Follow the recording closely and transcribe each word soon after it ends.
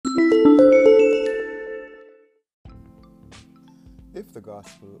If the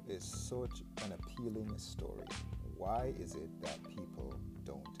gospel is such an appealing story, why is it that people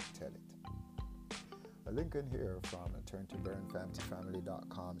don't tell it? A link in here from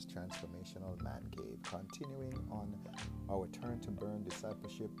TurnToBurnFamilyFamily.com's Transformational Man Cave, continuing on our Turn to Burn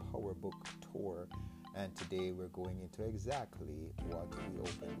Discipleship Power Book Tour, and today we're going into exactly what we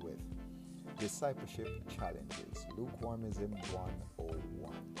opened with. Discipleship Challenges, Lukewarmism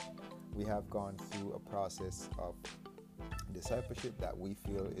 101. We have gone through a process of discipleship that we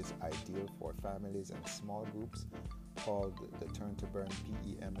feel is ideal for families and small groups, called the Turn to Burn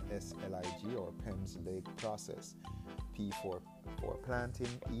PEMSLIG or PEMS Leg process. P for planting,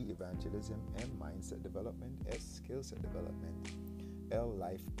 E evangelism, M mindset development, S skill set development, L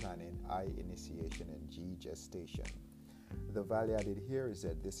life planning, I initiation, and G gestation. The value added here is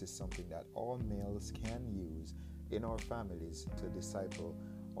that this is something that all males can use in our families to disciple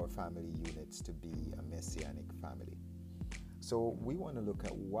our family units to be a messianic family. So we want to look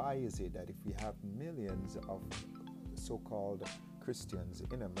at why is it that if we have millions of so-called Christians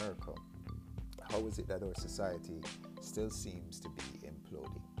in America, how is it that our society still seems to be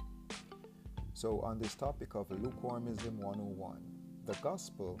imploding? So on this topic of Lukewarmism 101, the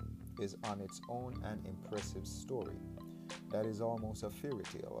gospel is on its own an impressive story that is almost a fairy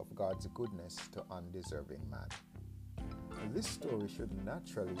tale of God's goodness to undeserving man. This story should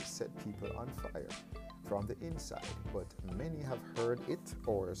naturally set people on fire from the inside, but many have heard it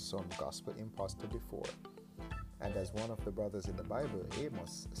or some gospel impostor before. And as one of the brothers in the Bible,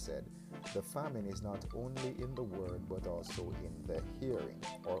 Amos, said, the famine is not only in the word but also in the hearing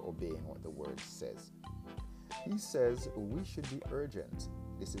or obeying what the word says. He says we should be urgent.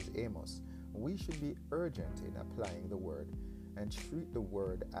 This is Amos. We should be urgent in applying the word and treat the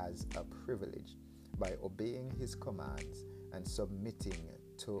word as a privilege by obeying his commands and submitting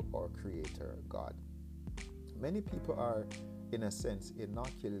to our Creator God. Many people are, in a sense,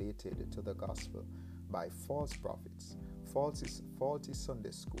 inoculated to the gospel by false prophets, faulty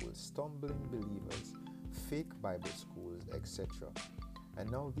Sunday schools, stumbling believers, fake Bible schools, etc. And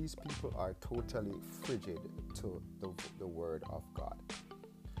now these people are totally frigid to the Word of God.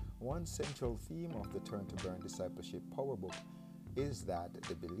 One central theme of the Turn to Burn Discipleship Power Book is that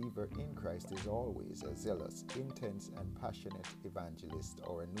the believer in Christ is always a zealous, intense, and passionate evangelist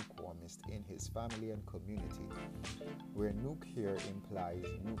or a nukewarmist in his family and community, where nuke here implies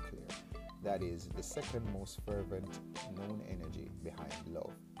nuclear, that is, the second most fervent known energy behind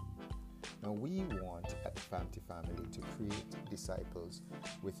love. Now we want at Famty Family to create disciples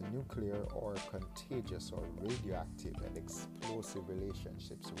with nuclear or contagious or radioactive and explosive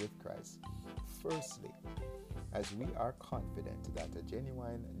relationships with Christ. Firstly, as we are confident that a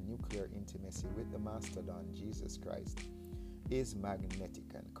genuine nuclear intimacy with the Mastodon Jesus Christ is magnetic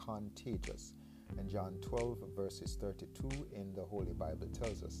and contagious, and John 12 verses 32 in the Holy Bible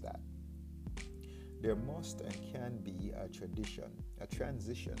tells us that there must and can be a transition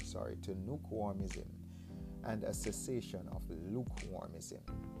to nukewarmism and a cessation of lukewarmism.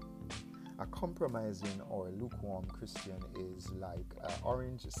 A compromising or lukewarm Christian is like an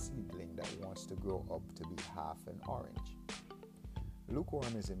orange seedling that wants to grow up to be half an orange.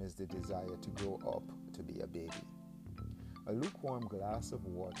 Lukewarmism is the desire to grow up to be a baby. A lukewarm glass of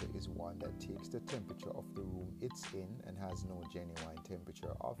water is one that takes the temperature of the room it's in and has no genuine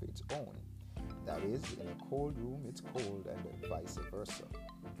temperature of its own. That is, in a cold room it's cold and vice versa.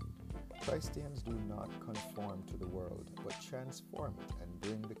 Christians do not conform to the world, but transform it and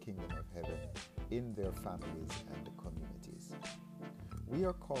bring the kingdom of heaven in their families and communities. We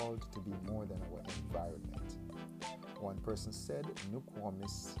are called to be more than our environment. One person said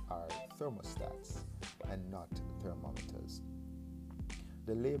nukewarmists are thermostats and not thermometers.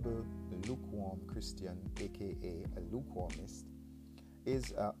 The label lukewarm Christian, aka a lukewarmist,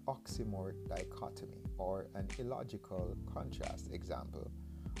 is an oxymoron dichotomy or an illogical contrast. Example,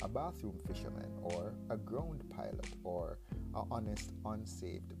 a bathroom fisherman or a ground pilot or an honest,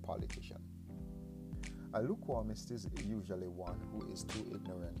 unsaved politician. A lukewarmist is usually one who is too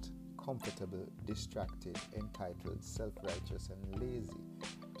ignorant, comfortable, distracted, entitled, self-righteous, and lazy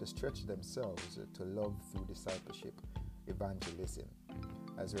to stretch themselves to love through discipleship, evangelism,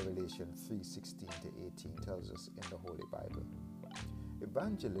 as Revelation 3:16 to 18 tells us in the Holy Bible.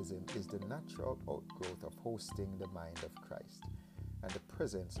 Evangelism is the natural outgrowth of hosting the mind of Christ and the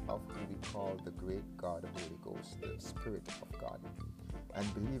presence of who we call the great God Holy Ghost, the Spirit of God.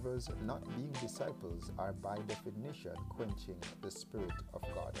 And believers not being disciples are by definition quenching the Spirit of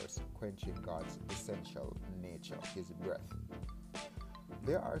God or quenching God's essential nature, His breath.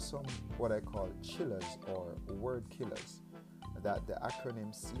 There are some what I call chillers or word killers that the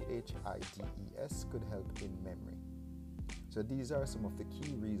acronym CHIDES could help in memory. So these are some of the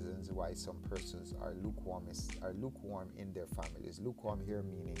key reasons why some persons are lukewarm in their families. Lukewarm here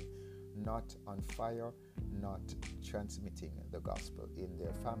meaning not on fire, not transmitting the gospel in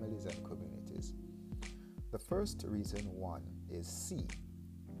their families and communities. The first reason, one, is C.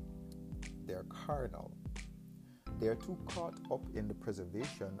 They're carnal. They are too caught up in the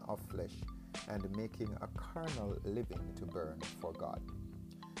preservation of flesh and making a carnal living to burn for God.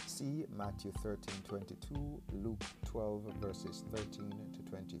 See Matthew 13:22, Luke 12 verses 13 to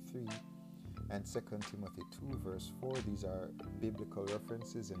 23, and 2 Timothy 2 verse 4. These are biblical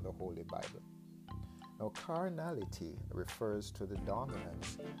references in the Holy Bible. Now, carnality refers to the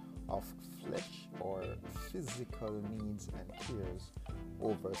dominance of flesh or physical needs and cares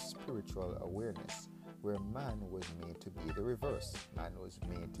over spiritual awareness, where man was made to be the reverse. Man was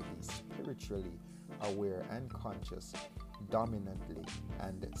made to be spiritually aware and conscious, dominantly,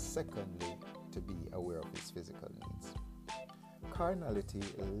 and secondly, to be aware of his physical needs. Carnality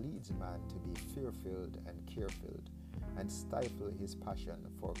leads man to be fear-filled and care-filled, and stifle his passion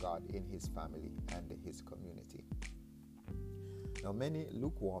for God in his family and his community. Now, many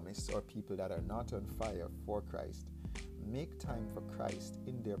lukewarmists, or people that are not on fire for Christ, make time for Christ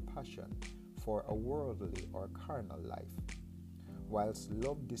in their passion for a worldly or carnal life, whilst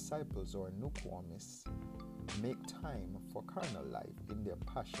loved disciples or lukewarmists make time for carnal life in their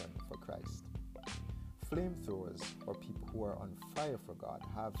passion for Christ. Flamethrowers, or people who are on fire for God,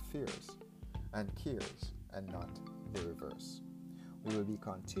 have fears and cares and not the reverse. We will be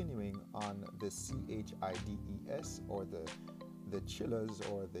continuing on the CHIDES, or the chillers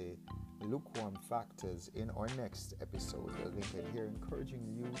or the lukewarm factors, in our next episode. Lincoln here, encouraging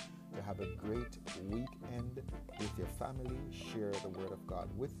you to have a great weekend with your family. Share the word of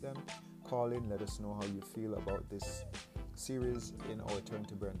God with them. Call in, let us know how you feel about this series in our Turn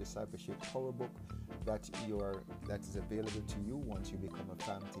to Burn Discipleship Power Book that is available to you once you become a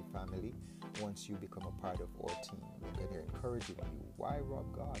family, once you become a part of our team. Lincoln here, encouraging you, why rob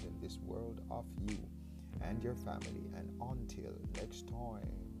God in this world of you and your family? And until next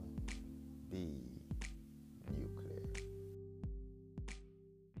time, be nuclear.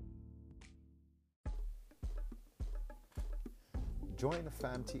 Join the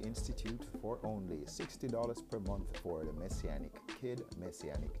FAMT Institute for only $60 per month for the Messianic Kid,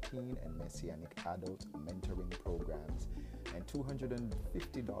 Messianic Teen, and Messianic Adult mentoring programs, and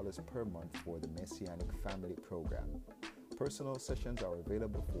 $250 per month for the Messianic Family Program. Personal sessions are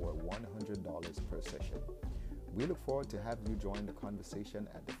available for $100 per session. We look forward to having you join the conversation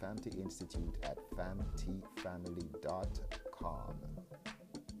at the FAMT Institute at famtfamily.com.